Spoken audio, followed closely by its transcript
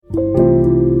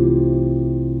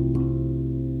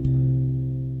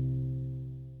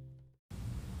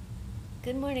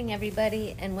morning,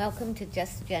 everybody, and welcome to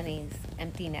Just Jenny's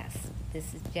Empty Nest.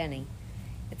 This is Jenny.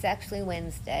 It's actually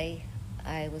Wednesday.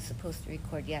 I was supposed to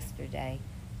record yesterday,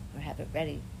 or have it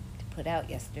ready to put out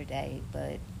yesterday,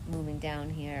 but moving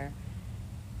down here,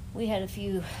 we had a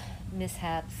few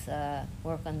mishaps,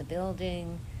 work on the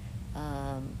building.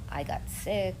 I got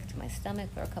sick to my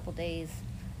stomach for a couple days.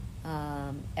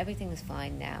 Everything is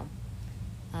fine now.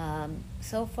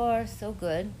 So far, so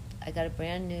good. I got a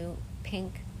brand new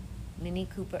pink Mini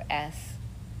Cooper S.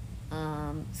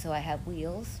 So I have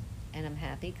wheels, and I'm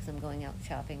happy because I'm going out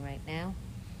shopping right now.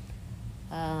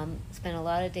 Spent a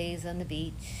lot of days on the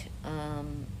beach,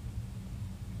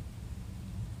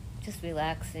 just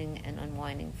relaxing and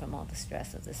unwinding from all the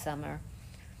stress of the summer.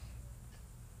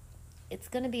 It's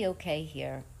going to be okay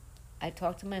here. I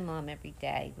talk to my mom every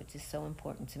day, which is so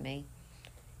important to me.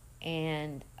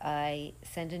 And I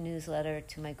send a newsletter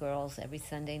to my girls every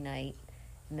Sunday night,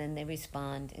 and then they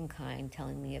respond in kind,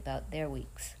 telling me about their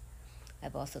weeks.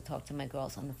 I've also talked to my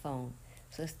girls on the phone.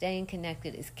 So staying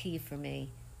connected is key for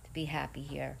me to be happy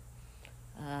here.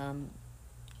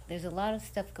 There's a lot of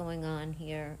stuff going on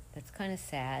here that's kind of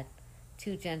sad.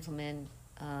 Two gentlemen,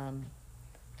 one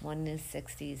in his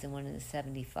 60s and one in his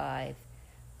 75,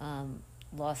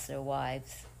 lost their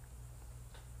wives.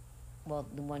 Well,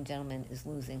 the one gentleman is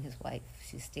losing his wife.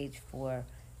 She's stage 4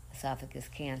 esophagus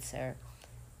cancer,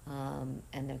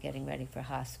 and they're getting ready for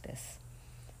hospice.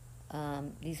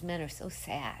 These men are so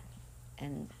sad,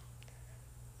 and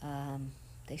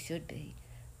they should be,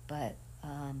 but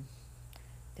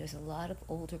there's a lot of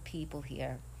older people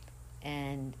here,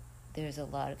 and there's a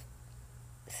lot of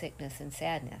sickness and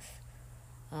sadness.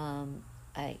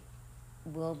 I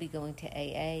will be going to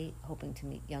AA, hoping to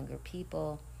meet younger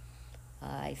people.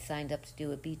 I signed up to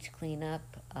do a beach cleanup.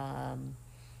 I'm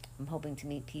hoping to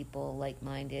meet people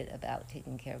like-minded about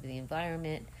taking care of the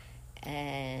environment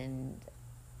and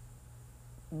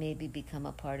maybe become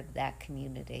a part of that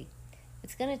community.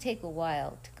 It's going to take a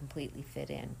while to completely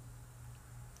fit in.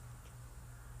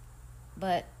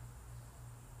 But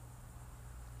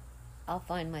I'll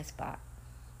find my spot.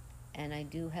 And I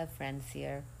do have friends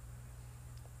here.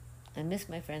 I miss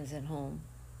my friends at home.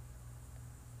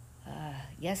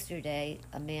 Yesterday,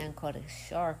 a man caught a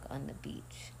shark on the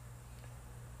beach.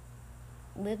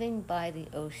 Living by the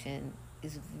ocean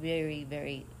is very,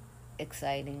 very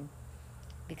exciting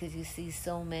because you see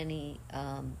so many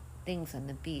things on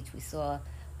the beach. We saw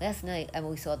last night.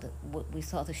 We saw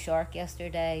the shark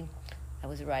yesterday. I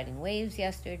was riding waves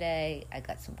yesterday. I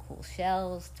got some cool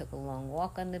shells. Took a long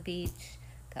walk on the beach.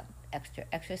 Got extra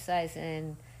exercise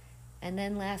in, and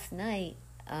then last night,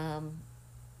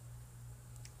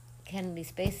 Kennedy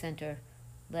Space Center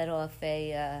let off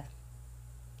a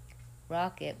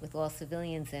rocket with all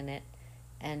civilians in it,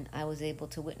 and I was able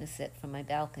to witness it from my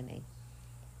balcony.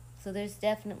 So there's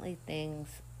definitely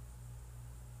things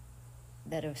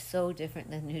that are so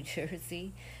different than New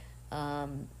Jersey,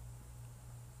 but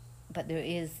there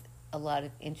is a lot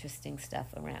of interesting stuff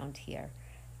around here.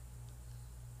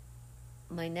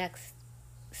 My next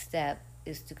step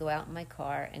is to go out in my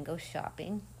car and go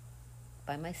shopping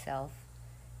by myself.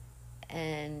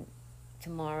 And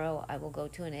tomorrow I will go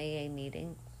to an AA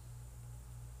meeting.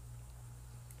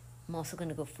 I'm also going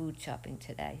to go food shopping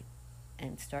today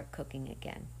and start cooking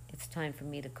again. It's time for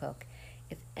me to cook.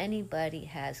 If anybody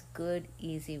has good,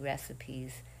 easy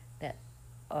recipes that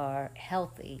are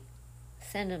healthy,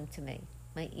 send them to me.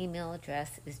 My email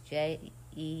address is jenni.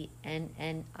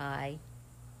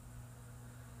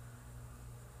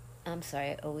 I'm sorry,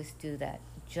 I always do that.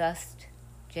 Just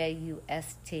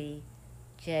JUST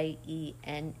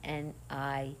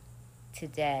JENNI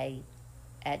today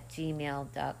at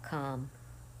gmail.com,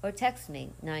 or text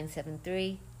me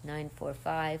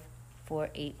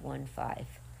 973-945-4815.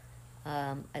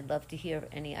 I'd love to hear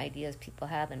any ideas people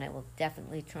have, and I will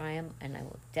definitely try them, and I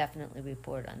will definitely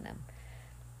report on them.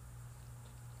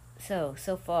 So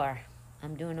far,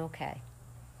 I'm doing okay.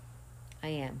 I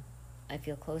am. I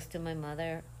feel close to my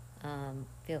mother,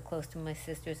 feel close to my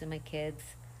sisters and my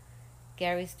kids.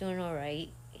 Gary's doing all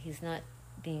right. He's not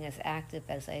being as active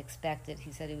as I expected.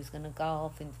 He said he was going to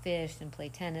golf and fish and play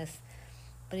tennis,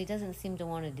 but he doesn't seem to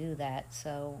want to do that,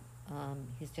 so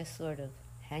he's just sort of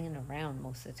hanging around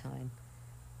most of the time.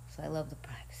 So I love the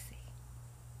privacy.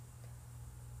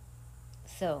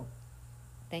 So,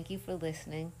 thank you for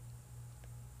listening.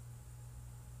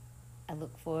 I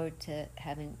look forward to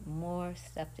having more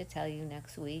stuff to tell you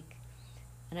next week,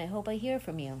 and I hope I hear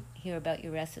from you, hear about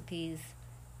your recipes,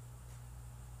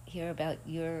 hear about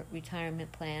your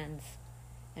retirement plans.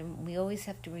 And we always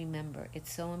have to remember,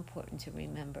 it's so important to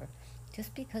remember,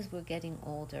 just because we're getting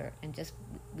older and just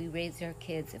we raise our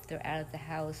kids, if they're out of the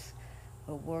house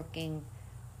or working,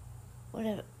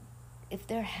 whatever, if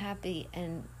they're happy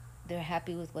and they're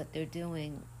happy with what they're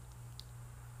doing,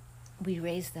 we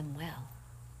raise them well.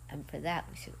 And for that,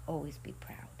 we should always be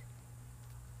proud.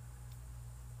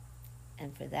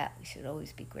 And for that, we should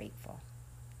always be grateful.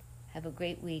 Have a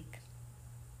great week.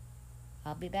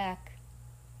 I'll be back.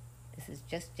 This is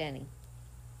Just Jenny.